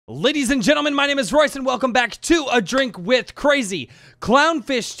Ladies and gentlemen, my name is Royce and welcome back to A Drink with Crazy.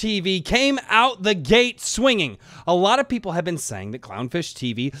 Clownfish TV came out the gate swinging. A lot of people have been saying that Clownfish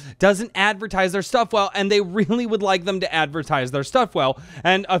TV doesn't advertise their stuff well, and they really would like them to advertise their stuff well.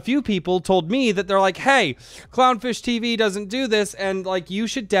 And a few people told me that they're like, hey, Clownfish TV doesn't do this, and like you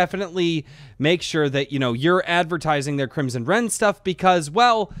should definitely make sure that, you know, you're advertising their Crimson Rhen stuff because,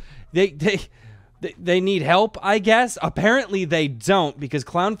 well, they need help, I guess. Apparently they don't, because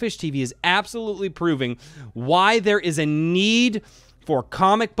Clownfish TV is absolutely proving why there is a need for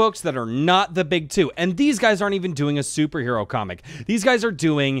comic books that are not the big two. And these guys aren't even doing a superhero comic. These guys are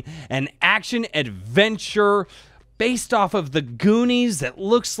doing an action adventure based off of the Goonies that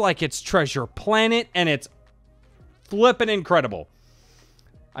looks like it's Treasure Planet, and it's flippin' incredible.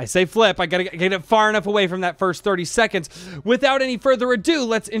 I say flip, I gotta get it far enough away from that first 30 seconds. Without any further ado,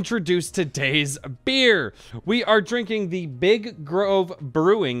 let's introduce today's beer. We are drinking the Big Grove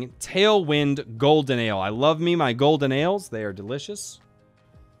Brewing Tailwind Golden Ale. I love me my golden ales. They are delicious.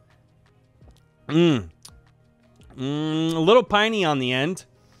 A little piney on the end.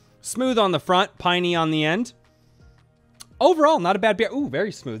 Smooth on the front, piney on the end. Overall, not a bad beer. Ooh,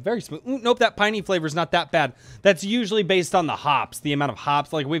 very smooth, very smooth. Ooh, nope, that piney flavor is not that bad. That's usually based on the hops, the amount of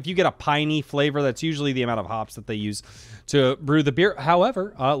hops. Like, if you get a piney flavor, that's usually the amount of hops that they use to brew the beer.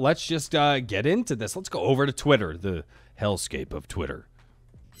 However, let's just get into this. Let's go over to Twitter, the hellscape of Twitter.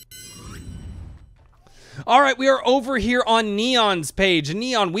 All right, we are over here on Neon's page.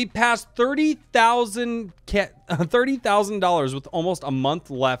 Neon, we passed $30,000 with almost a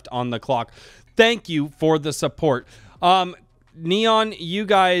month left on the clock. Thank you for the support. Neon, you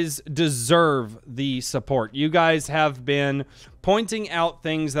guys deserve the support. You guys have been pointing out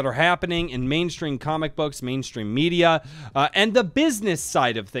things that are happening in mainstream comic books, mainstream media, and the business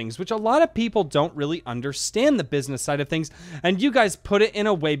side of things, which a lot of people don't really understand the business side of things. And you guys put it in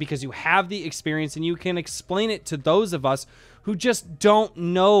a way because you have the experience and you can explain it to those of us who just don't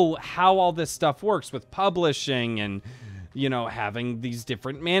know how all this stuff works with publishing and, you know, having these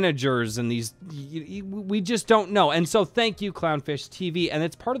different managers and these, we just don't know. And so thank you, Clownfish TV. And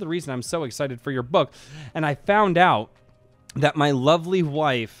it's part of the reason I'm so excited for your book. And I found out that my lovely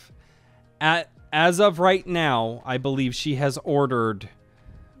wife, as of right now, I believe she has ordered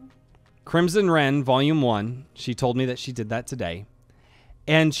Crimson Rhen Volume 1. She told me that she did that today.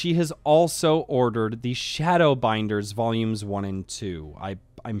 And she has also ordered the Shadowbinders Volumes 1 and 2.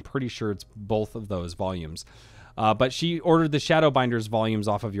 I'm pretty sure it's both of those volumes. But she ordered the Shadowbinders volumes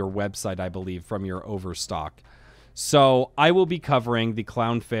off of your website, I believe, from your Overstock. So I will be covering the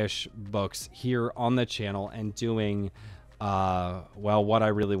Clownfish books here on the channel and doing, well, what I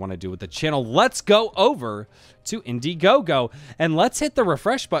really want to do with the channel. Let's go over to Indiegogo and let's hit the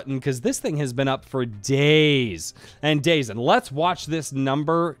refresh button because this thing has been up for days and days. And let's watch this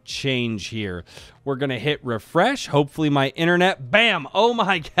number change here. We're going to hit refresh. Hopefully my internet, bam, oh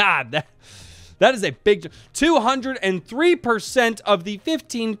my God, that is a big 203% of the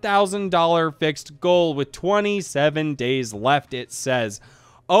 $15,000 fixed goal with 27 days left, it says.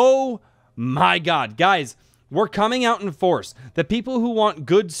 Oh my God, guys, we're coming out in force. The people who want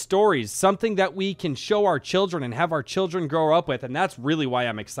good stories, something that we can show our children and have our children grow up with, and that's really why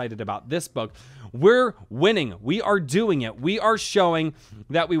I'm excited about this book. We're winning. We are doing it. We are showing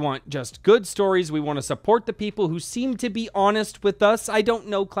that we want just good stories. We want to support the people who seem to be honest with us. I don't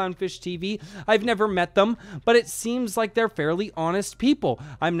know Clownfish TV. I've never met them, but it seems like they're fairly honest people.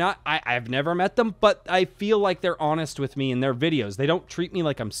 I've never met them, but I feel like they're honest with me in their videos. They don't treat me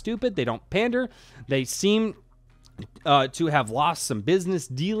like I'm stupid. They don't pander. They seem to have lost some business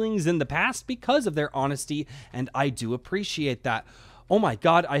dealings in the past because of their honesty, and I do appreciate that. Oh my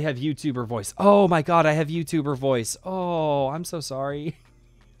God, I have YouTuber voice. Oh my God, I have YouTuber voice. Oh, I'm so sorry.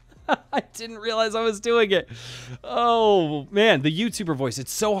 I didn't realize I was doing it. Oh man, the YouTuber voice.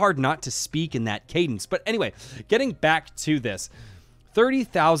 It's so hard not to speak in that cadence. But anyway, getting back to this.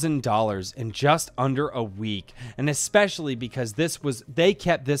 $30,000 in just under a week, and especially because they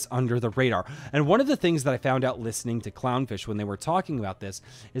kept this under the radar. And one of the things that I found out listening to Clownfish when they were talking about this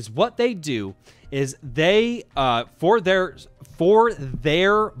is what they do is they for their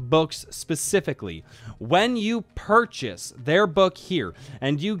books specifically, when you purchase their book here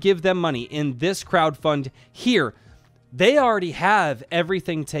and you give them money in this crowdfund here, they already have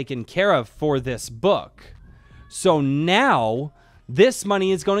everything taken care of for this book. So now this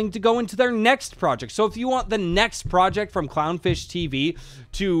money is going to go into their next project. So if you want the next project from Clownfish TV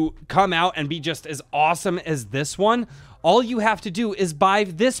to come out and be just as awesome as this one, all you have to do is buy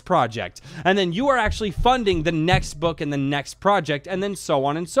this project, and then you are actually funding the next book and the next project, and then so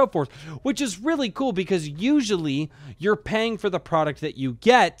on and so forth, which is really cool because usually you're paying for the product that you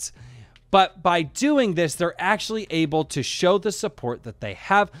get, but by doing this, they're actually able to show the support that they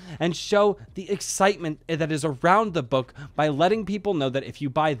have and show the excitement that is around the book by letting people know that if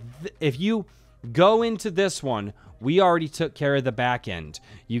you go into this one, we already took care of the back end.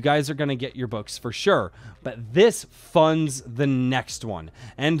 You guys are going to get your books for sure. But this funds the next one,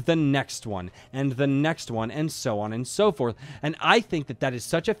 and the next one, and the next one, and so on and so forth. And I think that that is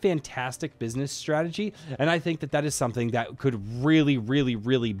such a fantastic business strategy. And I think that that is something that could really, really,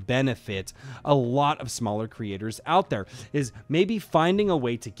 really benefit a lot of smaller creators out there, is maybe finding a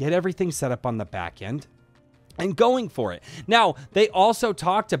way to get everything set up on the back end and going for it. Now, they also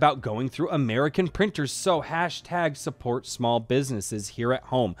talked about going through American printers, so hashtag support small businesses here at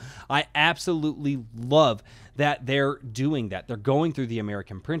home. I absolutely love that they're doing that. They're going through the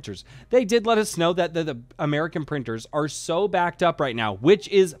American printers. They did let us know that the American printers are so backed up right now, which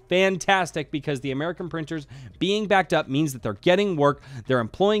is fantastic because the American printers being backed up means that they're getting work, they're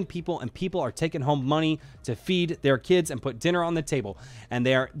employing people, and people are taking home money to feed their kids and put dinner on the table. And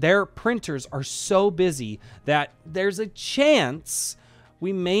their printers are so busy that there's a chance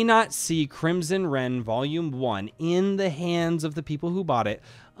we may not see Crimson Rhen Volume 1 in the hands of the people who bought it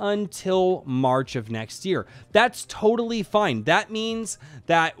until March of next year. That's totally fine. That means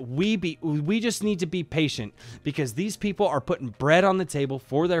that we just need to be patient because these people are putting bread on the table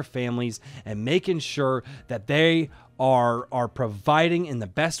for their families and making sure that they are providing in the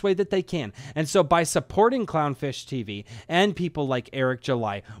best way that they can. And so by supporting Clownfish TV and people like Eric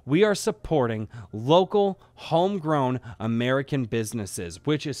July, we are supporting local, homegrown American businesses,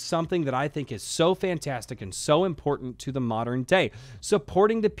 which is something that I think is so fantastic and so important to the modern day.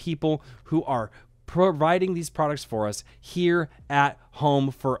 Supporting the people who are providing these products for us here at home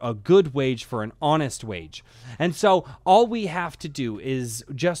for a good wage, for an honest wage. And so all we have to do is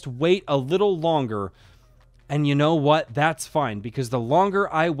just wait a little longer. And you know what? That's fine, because the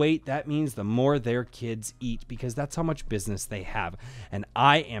longer I wait, that means the more their kids eat, because that's how much business they have. And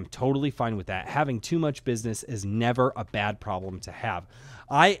I am totally fine with that. Having too much business is never a bad problem to have.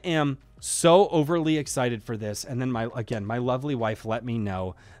 I am so overly excited for this. And then my lovely wife let me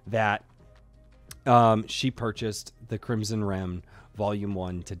know that she purchased the Crimson Rhen Volume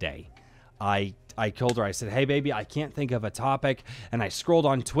 1 today. I told her, I said, hey, baby, I can't think of a topic. And I scrolled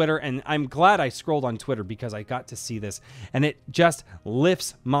on Twitter, and I'm glad I scrolled on Twitter because I got to see this. And it just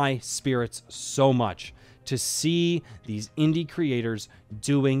lifts my spirits so much to see these indie creators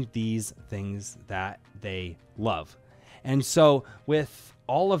doing these things that they love. And so with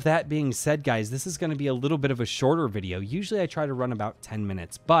all of that being said, guys, this is going to be a little bit of a shorter video. Usually I try to run about 10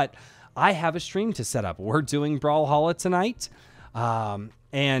 minutes, but I have a stream to set up. We're doing Brawlhalla tonight.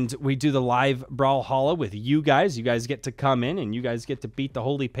 And we do the live Brawlhalla with you guys. You guys get to come in and you guys get to beat the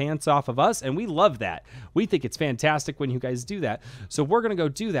holy pants off of us. And we love that. We think it's fantastic when you guys do that. So we're going to go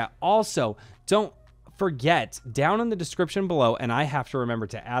do that. Also, don't forget, down in the description below, and I have to remember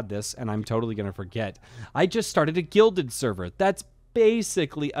to add this, and I'm totally going to forget, I just started a Gilded server. That's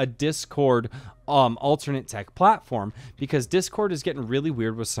basically a Discord alternate tech platform, because Discord is getting really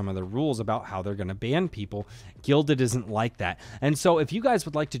weird with some of the rules about how they're going to ban people. Gilded isn't like that. And so if you guys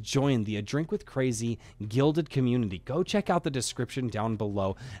would like to join the A Drink with Crazy Gilded community, go check out the description down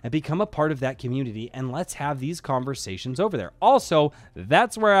below and become a part of that community, and let's have these conversations over there. Also,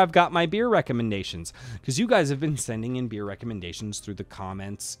 that's where I've got my beer recommendations, because you guys have been sending in beer recommendations through the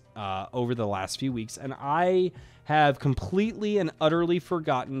comments over the last few weeks, and I have completely and utterly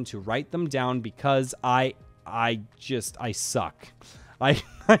forgotten to write them down because I suck. I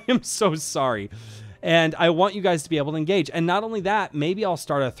am so sorry. And I want you guys to be able to engage. And not only that, maybe I'll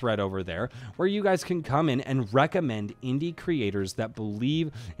start a thread over there where you guys can come in and recommend indie creators that believe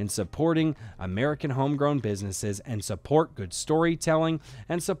in supporting American homegrown businesses and support good storytelling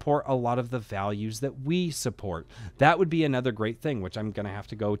and support a lot of the values that we support. That would be another great thing, which I'm going to have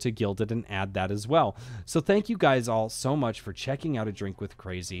to go to Gilded and add that as well. So thank you guys all so much for checking out A Drink with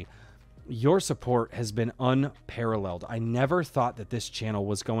Crazy. Your support has been unparalleled. I never thought that this channel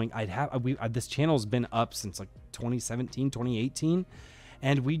was going, this channel's been up since like 2017, 2018,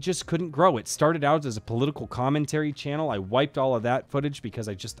 and we just couldn't grow. It started out as a political commentary channel. I wiped all of that footage because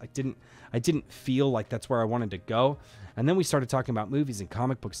I didn't feel like that's where I wanted to go. And then we started talking about movies and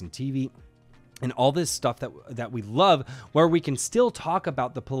comic books and TV. and all this stuff that we love, where we can still talk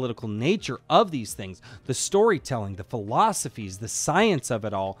about the political nature of these things, the storytelling, the philosophies, the science of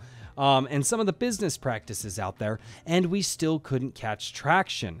it all, and some of the business practices out there, and we still couldn't catch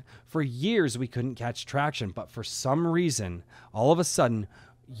traction. For years, we couldn't catch traction, but for some reason, all of a sudden,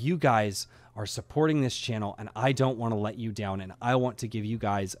 you guys are supporting this channel, and I don't want to let you down, and I want to give you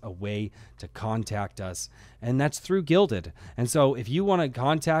guys a way to contact us, and that's through Guilded. And so if you want to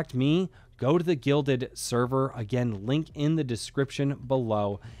contact me, go to the Guilded server. Again, link in the description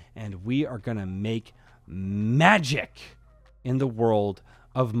below, and we are going to make magic in the world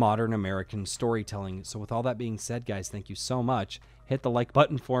of modern American storytelling. So with all that being said, guys, thank you so much. Hit the like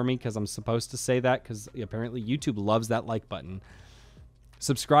button for me, because I'm supposed to say that, because apparently YouTube loves that like button.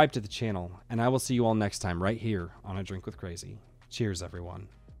 Subscribe to the channel, and I will see you all next time right here on A Drink with Crazy. Cheers, everyone.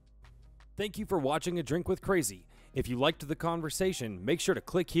 Thank you for watching A Drink with Crazy. If you liked the conversation, make sure to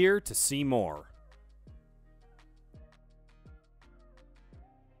click here to see more.